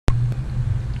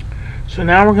So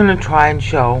now we're going to try and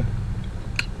show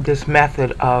this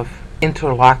method of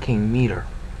interlocking meter.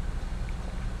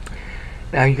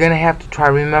 Now you're going to have to try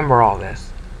to remember all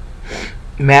this.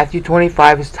 Matthew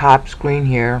 25 is top screen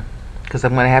here because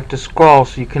I'm going to have to scroll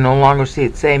so you can no longer see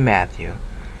it say Matthew.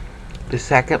 The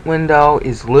second window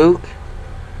is Luke,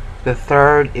 the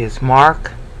third is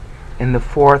Mark, and the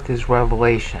fourth is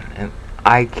Revelation. And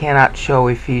I cannot show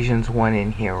Ephesians 1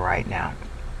 in here right now.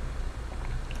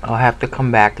 I'll have to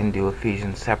come back and do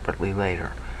Ephesians separately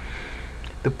later.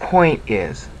 The point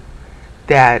is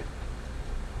that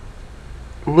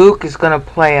Luke is going to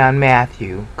play on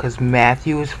Matthew because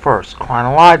Matthew is first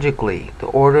chronologically, the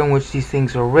order in which these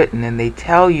things are written, and they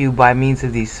tell you by means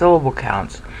of these syllable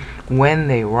counts when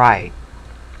they write.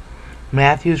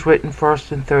 Matthew's written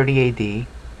first in 30 AD.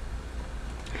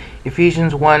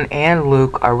 Ephesians 1 and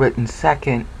Luke are written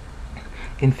second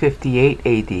in 58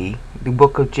 AD. The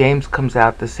book of James comes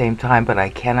out at the same time, but I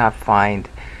cannot find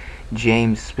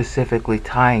James specifically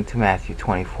tying to Matthew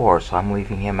 24, so I'm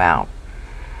leaving him out.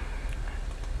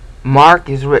 Mark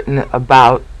is written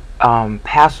about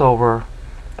Passover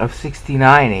of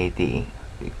 69 AD,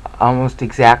 almost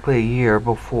exactly a year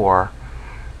before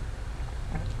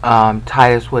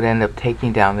Titus would end up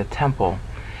taking down the temple.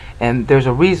 And there's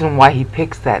a reason why he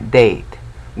picks that date,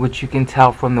 which you can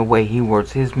tell from the way he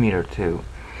words his meter too.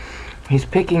 He's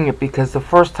picking it because the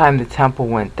first time the temple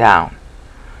went down,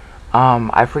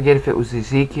 I forget if it was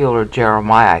Ezekiel or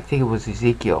Jeremiah, I think it was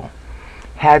Ezekiel,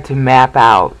 had to map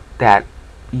out that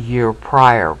year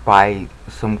prior by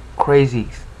some crazy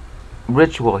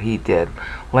ritual he did,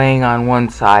 laying on one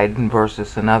side and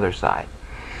versus another side.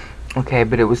 Okay,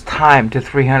 but it was timed to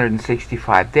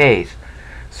 365 days.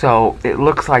 So it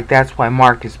looks like that's why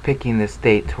Mark is picking this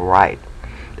date to write.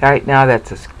 Right now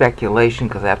that's a speculation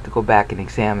because I have to go back and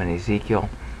examine Ezekiel.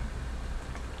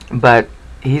 But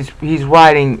he's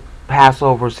writing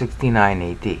Passover 69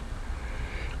 AD.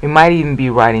 He might even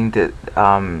be writing to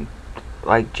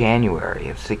like January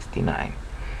of 69.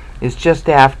 It's just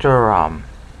after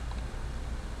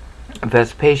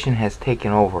Vespasian has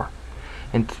taken over.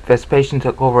 And Vespasian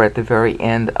took over at the very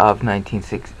end of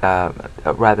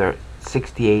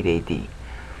 68 AD.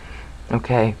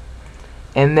 Okay?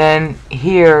 And then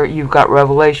here you've got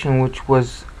Revelation, which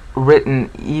was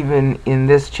written even in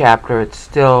this chapter. It's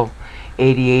still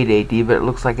 88 AD, but it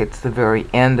looks like it's the very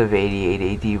end of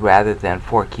 88 AD rather than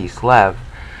 4 Kislev,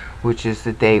 which is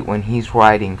the date when he's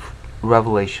writing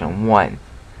Revelation 1.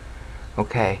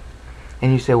 Okay?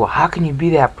 And you say, well, how can you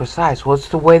be that precise? Well, it's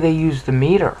the way they use the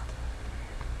meter.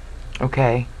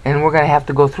 Okay? And we're going to have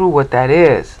to go through what that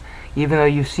is. Even though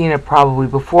you've seen it probably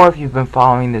before if you've been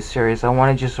following this series, I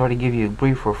want to just sort of give you a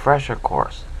brief refresher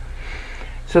course.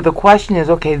 So the question is,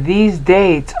 okay, these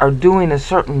dates are doing a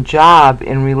certain job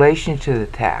in relation to the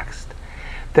text.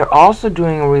 They're also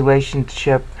doing a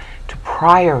relationship to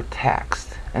prior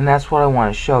text, and that's what I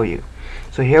want to show you.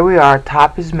 So here we are,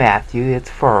 top is Matthew, it's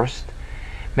first.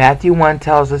 Matthew 1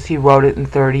 tells us he wrote it in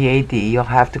 30 AD. You'll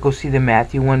have to go see the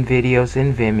Matthew 1 videos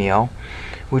in Vimeo,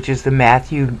 which is the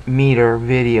Matthew Meter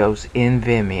videos in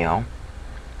Vimeo.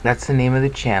 That's the name of the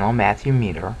channel, Matthew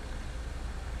Meter.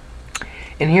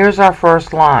 And here's our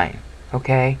first line,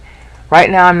 okay? Right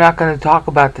now I'm not going to talk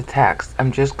about the text.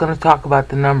 I'm just going to talk about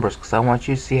the numbers because I want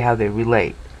you to see how they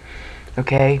relate.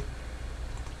 Okay?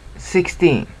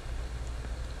 16.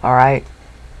 Alright?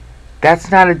 That's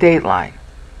not a date line.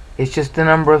 It's just the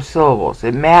number of syllables.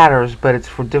 It matters, but it's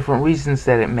for different reasons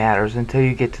that it matters until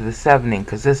you get to the 7ing,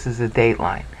 because this is a date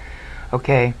line.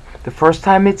 Okay? The first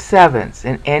time it's sevens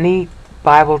in any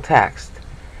Bible text,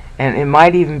 and it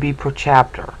might even be per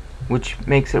chapter, which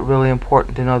makes it really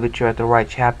important to know that you're at the right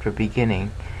chapter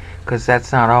beginning, because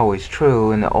that's not always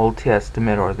true. In the Old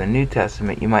Testament or the New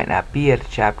Testament, you might not be at a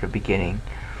chapter beginning.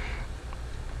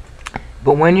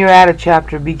 But when you're at a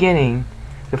chapter beginning,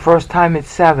 the first time it's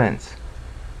sevens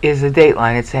is a date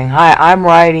line. It's saying, hi, I'm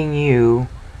writing you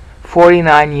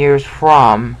 49 years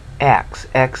from X.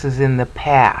 X is in the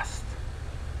past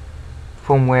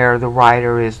from where the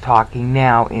writer is talking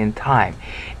now in time.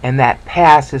 And that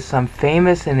past is some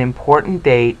famous and important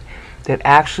date that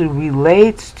actually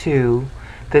relates to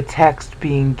the text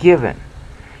being given.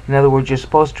 In other words, you're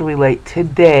supposed to relate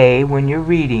today, when you're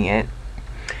reading it,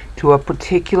 to a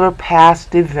particular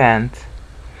past event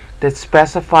that's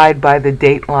specified by the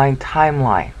dateline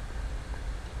timeline.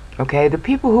 Okay, the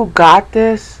people who got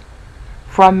this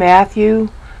from Matthew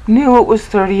knew it was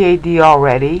 30 AD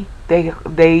already.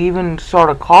 They even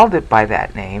sort of called it by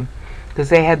that name because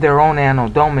they had their own Anno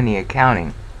Domini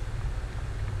accounting.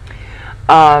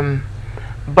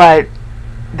 But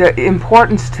the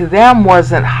importance to them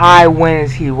wasn't high when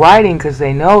is he writing, because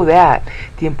they know that.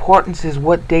 The importance is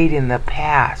what date in the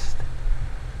past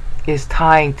is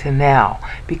tying to now,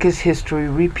 because history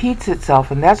repeats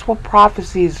itself, and that's what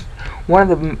prophecy is. One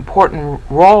of the important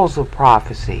roles of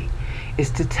prophecy is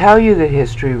to tell you that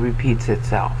history repeats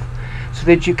itself, so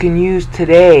that you can use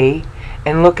today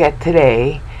and look at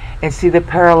today and see the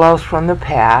parallels from the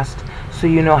past, so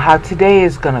you know how today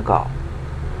is going to go.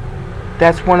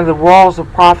 That's one of the roles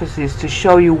of prophecy, is to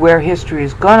show you where history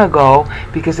is going to go,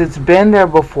 because it's been there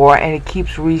before and it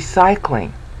keeps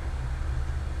recycling.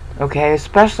 Okay,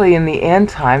 especially in the end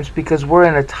times, because we're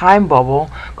in a time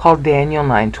bubble called Daniel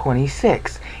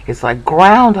 9:26. It's like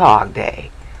Groundhog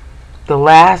Day. The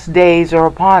last days are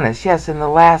upon us. Yes, and the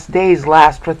last days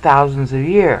last for thousands of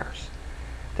years.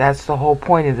 That's the whole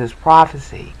point of this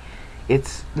prophecy.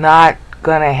 It's not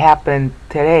going to happen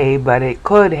today, but it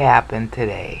could happen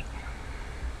today.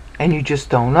 And you just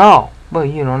don't know. Well,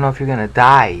 you don't know if you're going to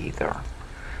die either.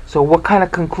 So what kind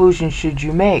of conclusion should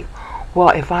you make? Well,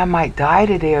 if I might die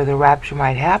today, or the rapture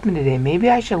might happen today, maybe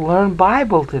I should learn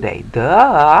Bible today.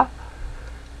 Duh!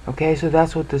 Okay, so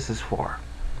that's what this is for.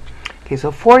 Okay,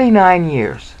 so 49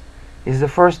 years is the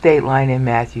first date line in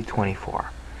Matthew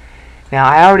 24. Now,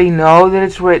 I already know that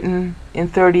it's written in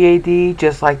 30 AD,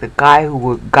 just like the guy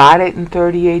who got it in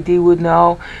 30 AD would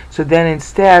know. So then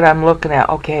instead, I'm looking at,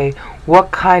 okay,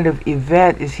 what kind of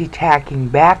event is he tacking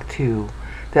back to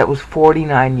that was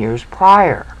 49 years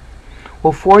prior?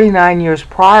 Well, 49 years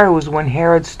prior was when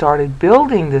Herod started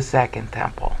building the second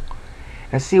temple.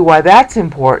 Now see why that's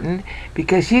important,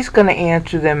 because he's going to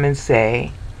answer them and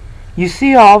say, you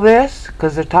see all this?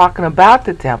 Because they're talking about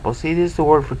the temple. See, this is the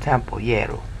word for temple,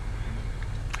 Yeru.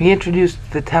 He introduced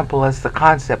the temple as the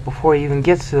concept before he even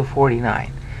gets to the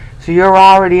 49. So you're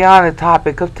already on the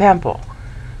topic of temple.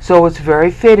 So it's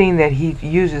very fitting that he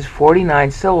uses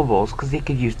 49 syllables, because he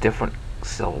could use different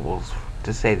syllables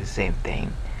to say the same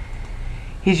thing.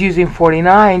 He's using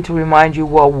 49 to remind you,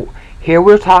 well, here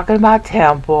we're talking about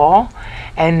temple,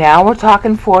 and now we're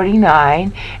talking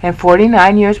 49, and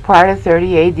 49 years prior to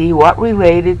 30 AD, what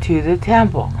related to the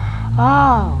temple?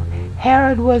 Oh,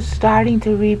 Herod was starting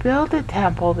to rebuild the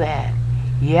temple then.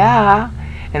 Yeah,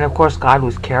 and of course God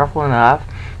was careful enough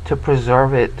to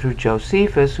preserve it through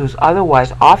Josephus, who's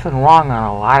otherwise often wrong on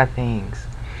a lot of things.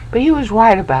 But he was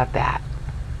right about that.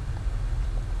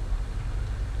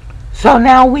 So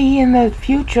now we in the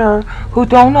future, who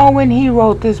don't know when he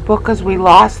wrote this book because we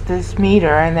lost this meter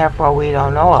and therefore we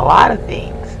don't know a lot of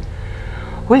things,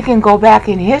 we can go back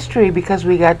in history because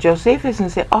we got Josephus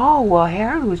and say, oh, well,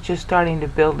 Herod was just starting to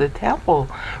build the temple,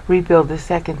 rebuild the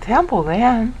second temple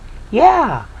then.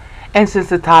 Yeah. And since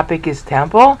the topic is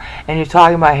temple, and you're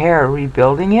talking about Herod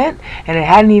rebuilding it, and it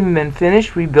hadn't even been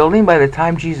finished rebuilding by the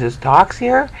time Jesus talks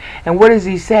here, and what does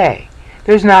he say?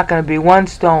 There's not going to be one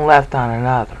stone left on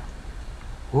another.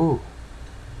 Ooh.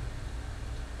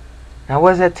 Now what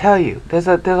does that tell you? There's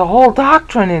a whole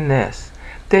doctrine in this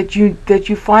that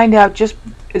you find out just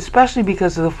especially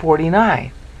because of the 49.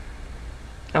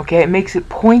 Okay, it makes it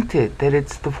pointed that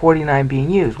it's the 49 being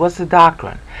used. What's the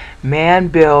doctrine? Man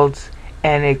builds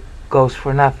and it goes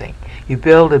for nothing. You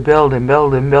build and build and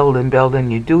build and build and build,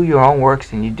 and you do your own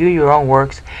works and you do your own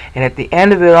works, and at the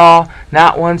end of it all,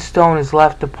 not one stone is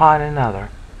left upon another.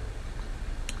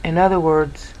 In other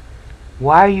words,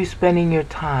 why are you spending your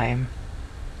time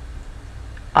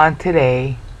on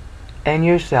today and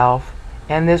yourself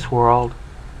and this world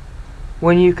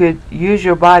when you could use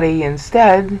your body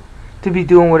instead to be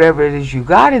doing whatever it is you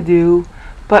got to do,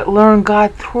 but learn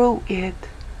God through it?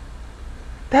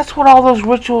 That's what all those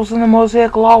rituals in the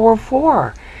Mosaic Law were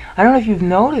for. I don't know if you've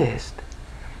noticed,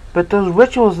 but those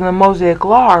rituals in the Mosaic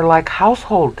Law are like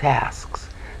household tasks,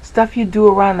 stuff you do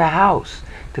around the house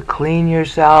to clean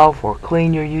yourself or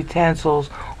clean your utensils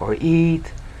or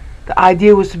eat. The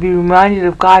idea was to be reminded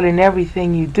of God in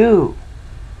everything you do.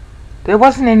 There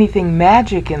wasn't anything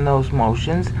magic in those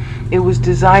motions. It was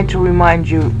designed to remind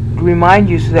you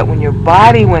so that when your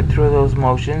body went through those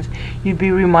motions, you'd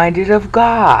be reminded of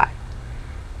God.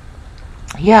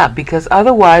 Yeah, because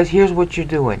otherwise, here's what you're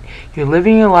doing. You're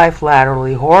living your life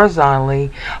laterally, horizontally,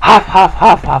 huff, huff,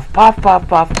 huff, huff, puff, puff,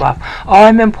 puff, puff. Oh,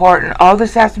 I'm important. Oh,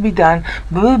 this has to be done.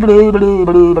 Blah, blah, blah,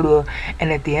 blah, blah.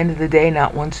 And at the end of the day,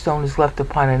 not one stone is left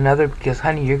upon another because,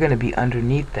 honey, you're going to be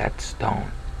underneath that stone.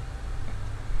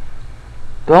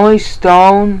 The only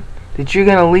stone that you're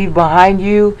going to leave behind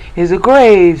you is a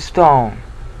gravestone.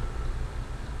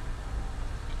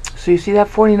 So you see that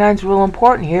 49 is real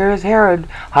important. Here is Herod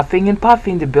huffing and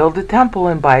puffing to build the temple,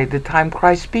 and by the time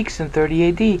Christ speaks in 30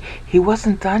 AD, he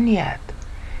wasn't done yet.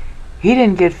 He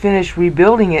didn't get finished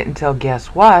rebuilding it until, guess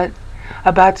what?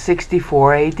 about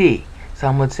 64 AD.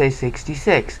 Some would say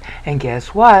 66. And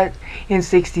guess what? In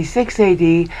 66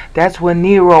 AD, that's when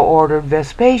Nero ordered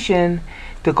Vespasian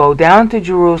to go down to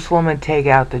Jerusalem and take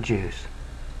out the Jews.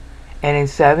 And in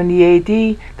 70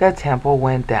 AD, the temple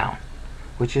went down,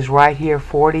 which is right here,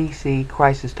 40. See,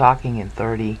 Christ is talking in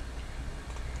 30.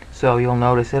 So you'll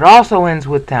notice it also ends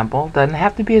with temple. Doesn't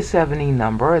have to be a 70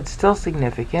 number. It's still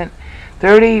significant.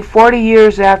 40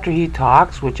 years after he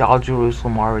talks, which all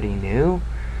Jerusalem already knew,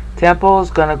 temple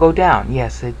is going to go down.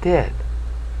 Yes, it did.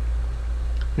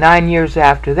 9 years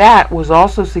after that was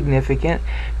also significant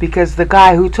because the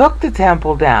guy who took the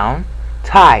temple down,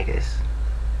 Titus,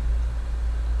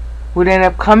 would end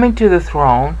up coming to the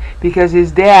throne because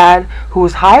his dad, who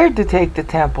was hired to take the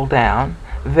temple down,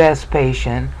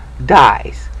 Vespasian,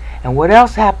 dies. And what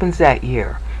else happens that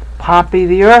year? Pompey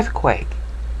the earthquake.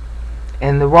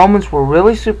 And the Romans were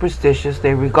really superstitious.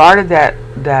 They regarded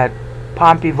that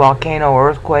Pompey volcano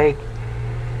earthquake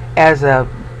as a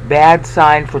bad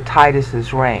sign for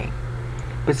Titus's reign.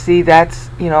 But see,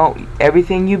 that's,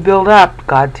 everything you build up,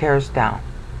 God tears down.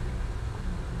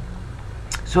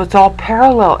 So it's all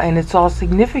parallel, and it's all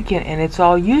significant, and it's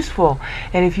all useful.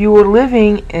 And if you were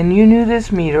living and you knew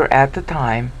this meter at the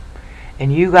time,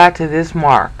 and you got to this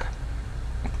mark,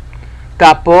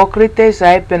 Tapokrites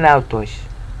epen autos.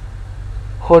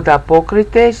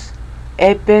 Hodapokrites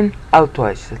epen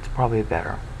autos. That's probably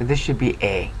better. This should be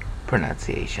A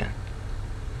pronunciation.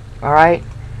 Alright?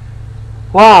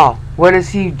 Wow. What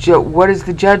is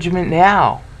the judgment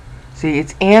now? See,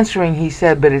 it's answering, he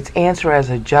said, but it's answer as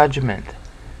a judgment.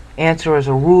 Answer as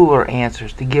a ruler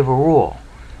answers, to give a rule.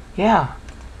 Yeah.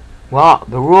 Well,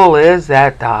 the rule is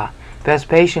that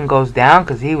Vespasian goes down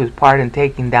because he was part in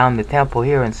taking down the temple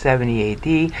here in 70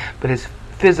 AD, but his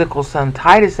physical son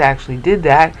Titus actually did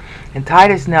that, and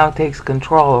Titus now takes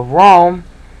control of Rome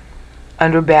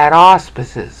under bad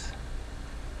auspices.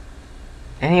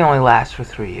 And he only lasts for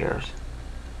 3 years.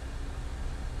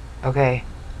 Okay,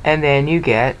 and then you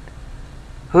get,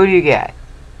 who do you get?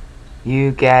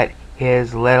 You get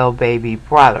his little baby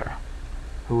brother,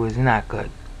 who is not good.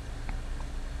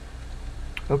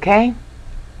 Okay?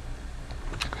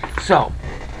 So,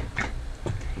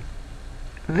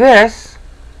 this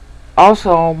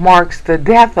also marks the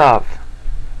death of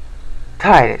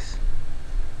Titus.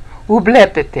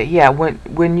 Ublepete. Yeah,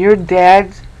 when you're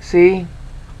dead, see?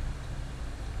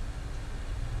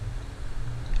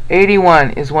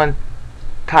 81 is when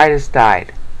Titus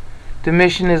died.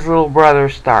 Domitian's little brother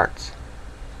starts.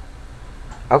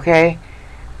 Okay?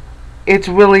 It's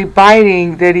really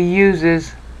biting that he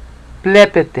uses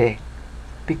blepete.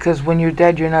 Because when you're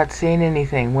dead, you're not seeing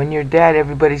anything. When you're dead,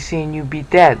 everybody's seeing you be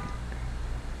dead.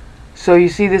 So you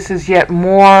see, this is yet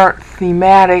more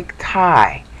thematic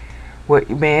tie. What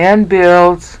man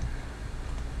builds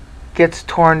gets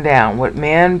torn down. What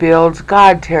man builds,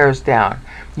 God tears down.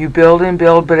 You build and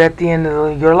build, but at the end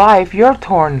of your life, you're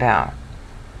torn down.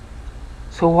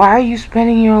 So why are you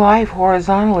spending your life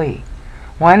horizontally?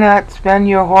 Why not spend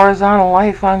your horizontal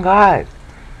life on God?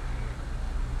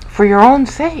 For your own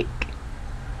sake.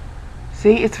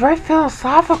 See, it's very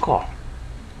philosophical.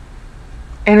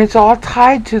 And it's all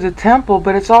tied to the temple,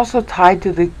 but it's also tied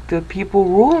to the people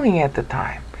ruling at the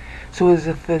time. So it's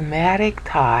a thematic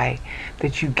tie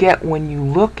that you get when you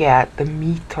look at the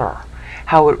meter,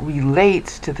 how it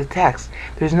relates to the text.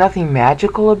 There's nothing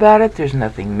magical about it. There's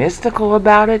nothing mystical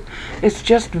about it. It's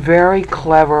just very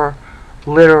clever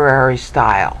literary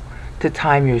style to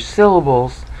time your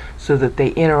syllables so that they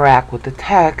interact with the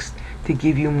text to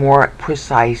give you more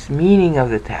precise meaning of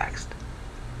the text.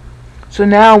 So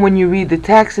now when you read the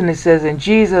text and it says, and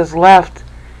Jesus left,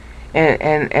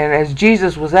 and as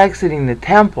Jesus was exiting the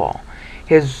temple,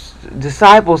 his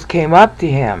disciples came up to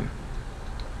him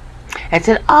and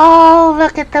said, "Oh,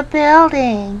 look at the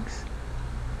buildings."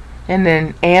 And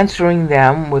then answering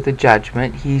them with a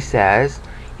judgment, he says,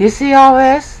 "You see all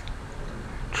this?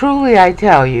 Truly I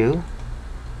tell you,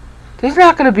 there's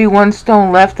not going to be one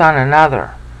stone left on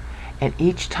another." And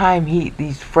each time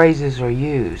these phrases are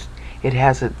used, it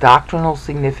has a doctrinal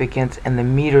significance and the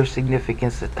meter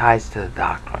significance that ties to the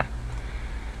doctrine.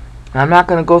 Now, I'm not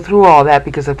going to go through all that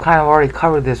because I've kind of already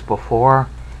covered this before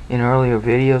in earlier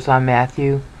videos on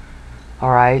Matthew.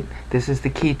 Alright, this is the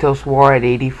Kitos War at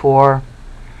 84.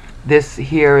 This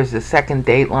here is the second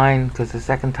date line because the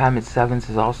second time it's sevens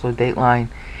is also a date line.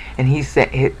 And he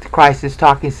said Christ is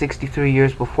talking 63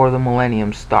 years before the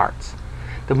millennium starts.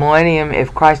 The millennium,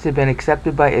 if Christ had been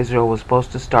accepted by Israel, was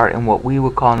supposed to start in what we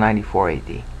would call 94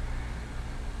 AD.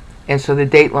 And so the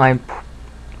date line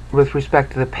with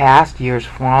respect to the past, years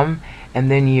from, and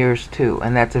then years to.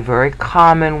 And that's a very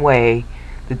common way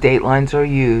the date lines are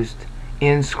used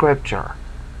in Scripture.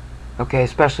 Okay,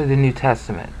 especially the New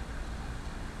Testament.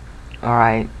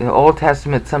 Alright, in the Old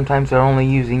Testament sometimes they're only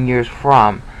using years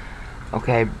from,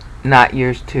 okay, not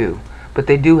years to. But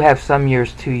they do have some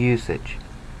years to usage.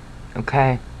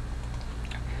 Okay?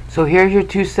 So here's your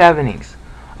 270s.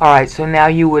 Alright, so now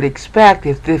you would expect,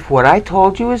 if what I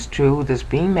told you is true, this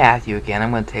being Matthew again,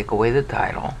 I'm going to take away the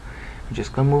title. I'm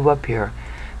just going to move up here.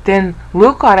 Then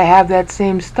Luke ought to have that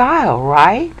same style,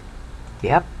 right?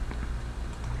 Yep.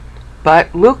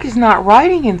 But Luke is not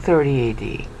writing in 30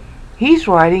 AD. He's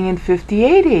writing in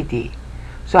 58 AD.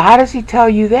 So how does he tell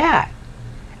you that?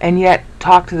 And yet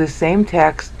talk to the same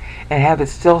text and have it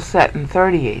still set in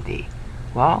 30 AD?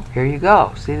 Well, here you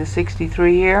go. See the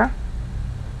 63 here?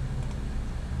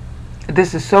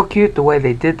 This is so cute the way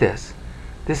they did this.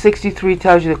 The 63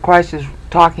 tells you that Christ is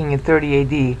talking in 30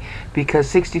 AD because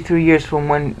 63 years from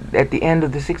when, at the end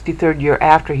of the 63rd year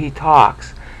after he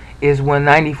talks, is when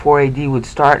 94 AD would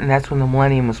start, and that's when the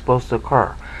millennium was supposed to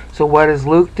occur. So what does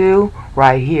Luke do?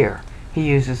 Right here. He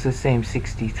uses the same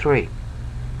 63.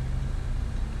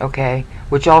 Okay?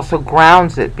 Which also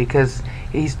grounds it because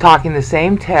he's talking the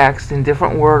same text in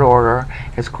different word order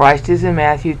as Christ is in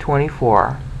Matthew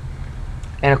 24.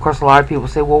 And of course a lot of people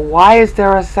say, well, why is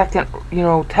there a second,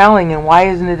 telling, and why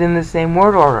isn't it in the same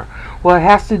word order? Well, it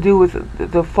has to do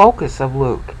with the focus of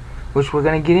Luke, which we're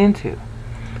going to get into.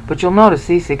 But you'll notice,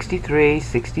 see, 63,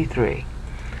 63.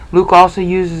 Luke also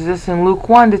uses this in Luke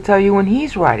 1 to tell you when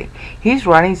he's writing. He's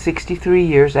writing 63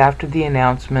 years after the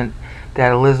announcement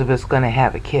that Elizabeth's going to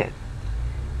have a kid,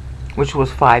 which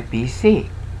was 5 BC.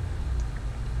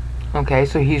 Okay,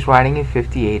 so he's writing in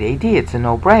 58 AD. It's a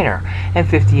no-brainer. And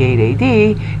 58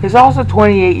 AD is also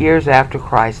 28 years after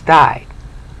Christ died.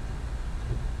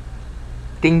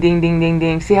 Ding, ding, ding, ding,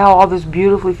 ding. See how all this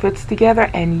beautifully fits together?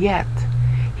 And yet,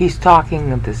 he's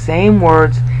talking of the same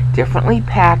words, differently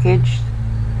packaged,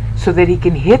 so that he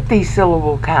can hit these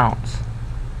syllable counts.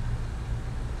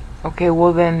 Okay,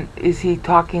 well then, is he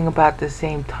talking about the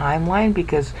same timeline?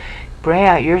 Because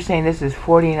Brea, you're saying this is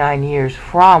 49 years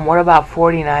from. What about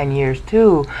 49 years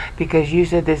to? Because you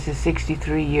said this is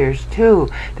 63 years to.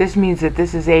 This means that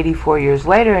this is 84 years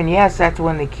later, and yes, that's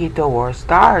when the Quito War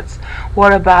starts.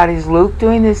 What about, is Luke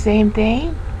doing the same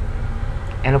thing?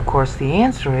 And of course the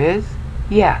answer is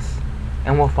yes.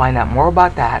 And we'll find out more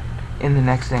about that in the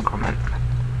next increment.